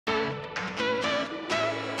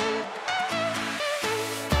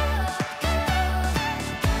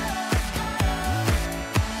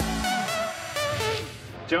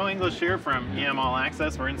Joe English here from EM All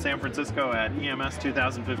Access. We're in San Francisco at EMS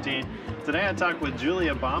 2015. Today I talked with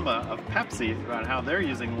Julia Bomba of Pepsi about how they're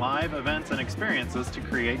using live events and experiences to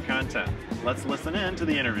create content. Let's listen in to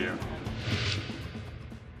the interview.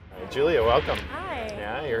 Hi, Julia, welcome. Hi.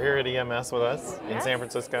 Yeah, you're here at EMS with us in San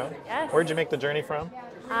Francisco. Yes. Where'd you make the journey from?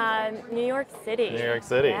 New York City. New York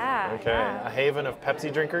City. Yeah. Okay. Yeah. A haven of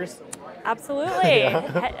Pepsi drinkers? Absolutely. Yeah.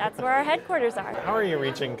 That's where our headquarters are. How are you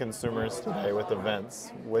reaching consumers today with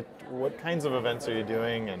events? What kinds of events are you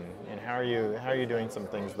doing, and how are you doing some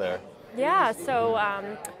things there? Yeah,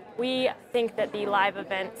 so we think that the live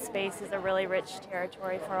event space is a really rich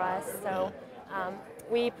territory for us. So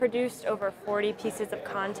we produced over 40 pieces of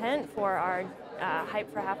content for our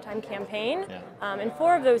Hype for Halftime campaign, and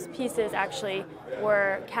 4 of those pieces actually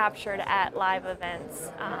were captured at live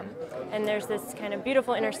events. And there's this kind of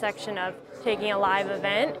beautiful intersection of taking a live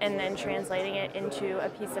event and then translating it into a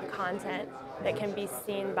piece of content that can be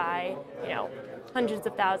seen by, hundreds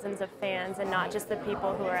of thousands of fans and not just the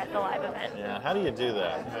people who are at the live event. Yeah, how do you do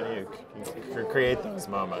that? How do you create those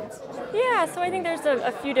moments? Yeah, so I think there's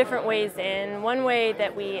a few different ways in. One way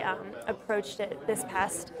that we approached it this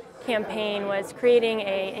past campaign was creating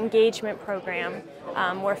an engagement program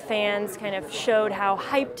where fans kind of showed how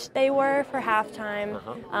hyped they were for halftime,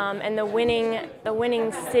 and the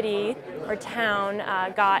winning city or town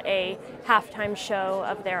got a halftime show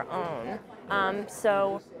of their own.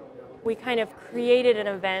 So we kind of created an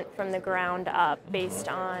event from the ground up based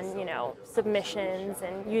on submissions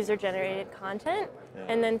and user-generated content,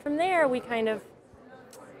 and then from there we kind of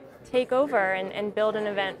take over and build an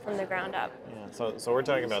event from the ground up. Yeah, so we're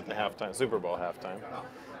talking about the halftime, Super Bowl halftime.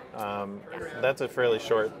 That's a fairly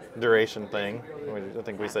short duration thing. I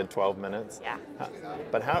think we said 12 minutes. Yeah.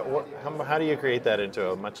 But how do you create that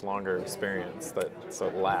into a much longer experience so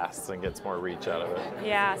it lasts and gets more reach out of it?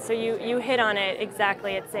 Yeah, so you hit on it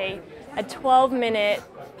exactly. It's a 12-minute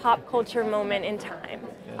pop culture moment in time.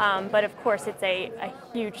 But of course it's a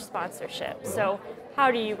huge sponsorship. So how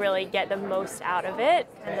do you really get the most out of it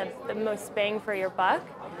and the most bang for your buck?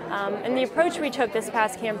 And the approach we took this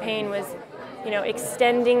past campaign was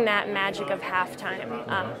extending that magic of halftime,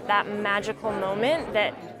 that magical moment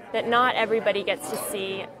that not everybody gets to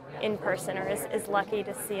see in person or is lucky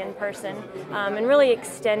to see in person, and really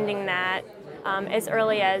extending that as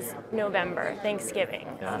early as November, Thanksgiving.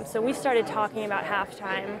 So we started talking about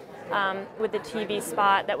halftime with the TV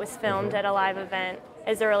spot that was filmed at a live event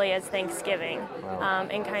as early as Thanksgiving,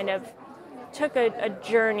 and kind of took a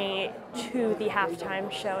journey to the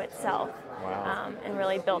halftime show itself. Wow. And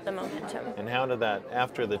really built the momentum. And how did that,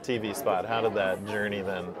 after the TV spot, how did that journey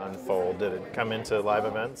then unfold? Did it come into live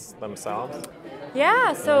events themselves?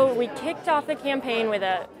 Yeah, so we kicked off the campaign with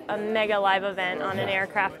a mega live event on an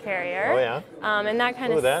aircraft carrier. Oh yeah? And that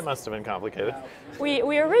kind of... that must have been complicated. We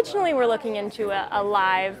originally were looking into a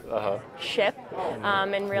live ship,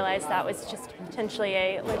 and realized that was just potentially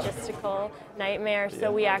a logistical nightmare.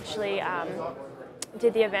 So we actually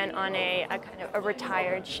did the event on a kind of a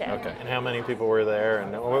retired ship. Okay. And how many people were there,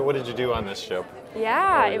 and what did you do on this ship?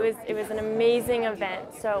 Yeah, it was an amazing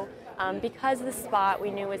event. So because the spot we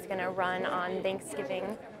knew was going to run on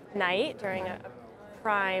Thanksgiving night during a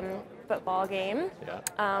prime football game,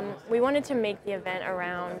 we wanted to make the event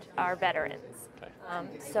around our veterans. Okay.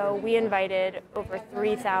 So we invited over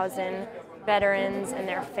 3,000 veterans and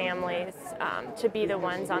their families to be the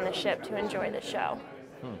ones on the ship to enjoy the show.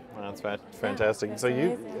 Well, that's fantastic. So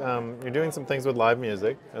you're doing some things with live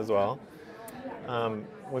music as well.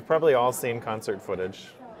 We've probably all seen concert footage.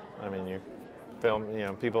 I mean, you film,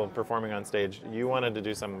 people performing on stage. You wanted to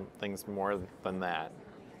do some things more than that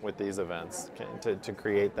with these events to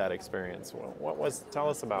create that experience. Tell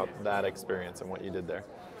us about that experience and what you did there.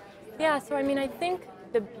 Yeah, so I mean, I think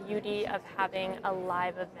the beauty of having a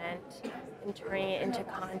live event and turning it into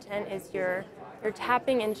content is you're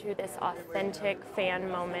tapping into this authentic fan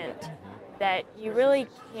moment that you really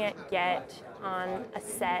can't get on a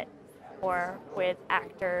set or with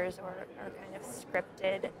actors or kind of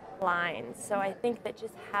scripted lines. So I think that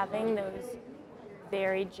just having those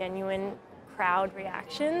very genuine crowd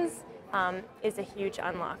reactions is a huge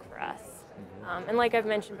unlock for us. And like I've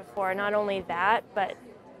mentioned before, not only that, but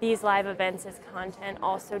these live events as content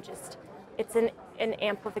also it's an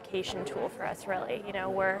amplification tool for us, really.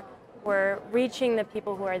 We're reaching the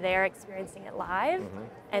people who are there experiencing it live,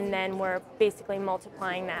 and then we're basically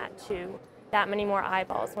multiplying that to that many more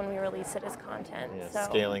eyeballs when we release it as content. Yeah, so,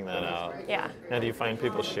 scaling that out. Yeah. Now, do you find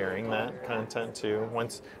people sharing that content too?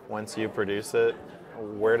 Once you produce it,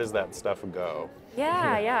 where does that stuff go?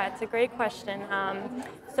 Yeah, it's a great question.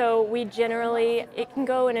 So we generally, it can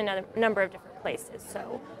go in a number of different places.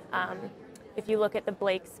 So if you look at the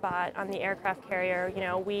Blake spot on the aircraft carrier, you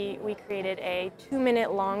know, we created a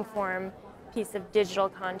 2-minute long form piece of digital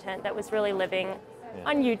content that was really living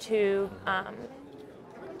on YouTube.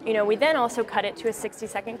 You know, we then also cut it to a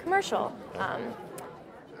 60-second commercial.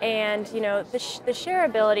 And you know, the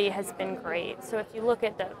shareability has been great. So if you look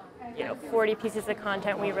at the 40 pieces of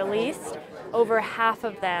content we released, over half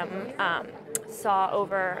of them saw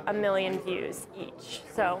over 1 million views each.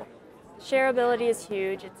 So shareability is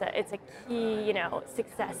huge. It's a key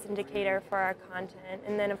success indicator for our content.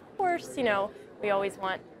 And then of course we always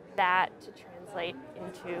want that to translate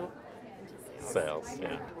into sales.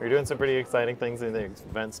 Yeah, you're doing some pretty exciting things in the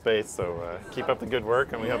event space, so keep up the good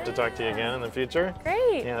work, and we hope to talk to you again in the future.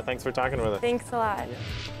 Great. Yeah, thanks for talking with us. Thanks a lot. Yeah.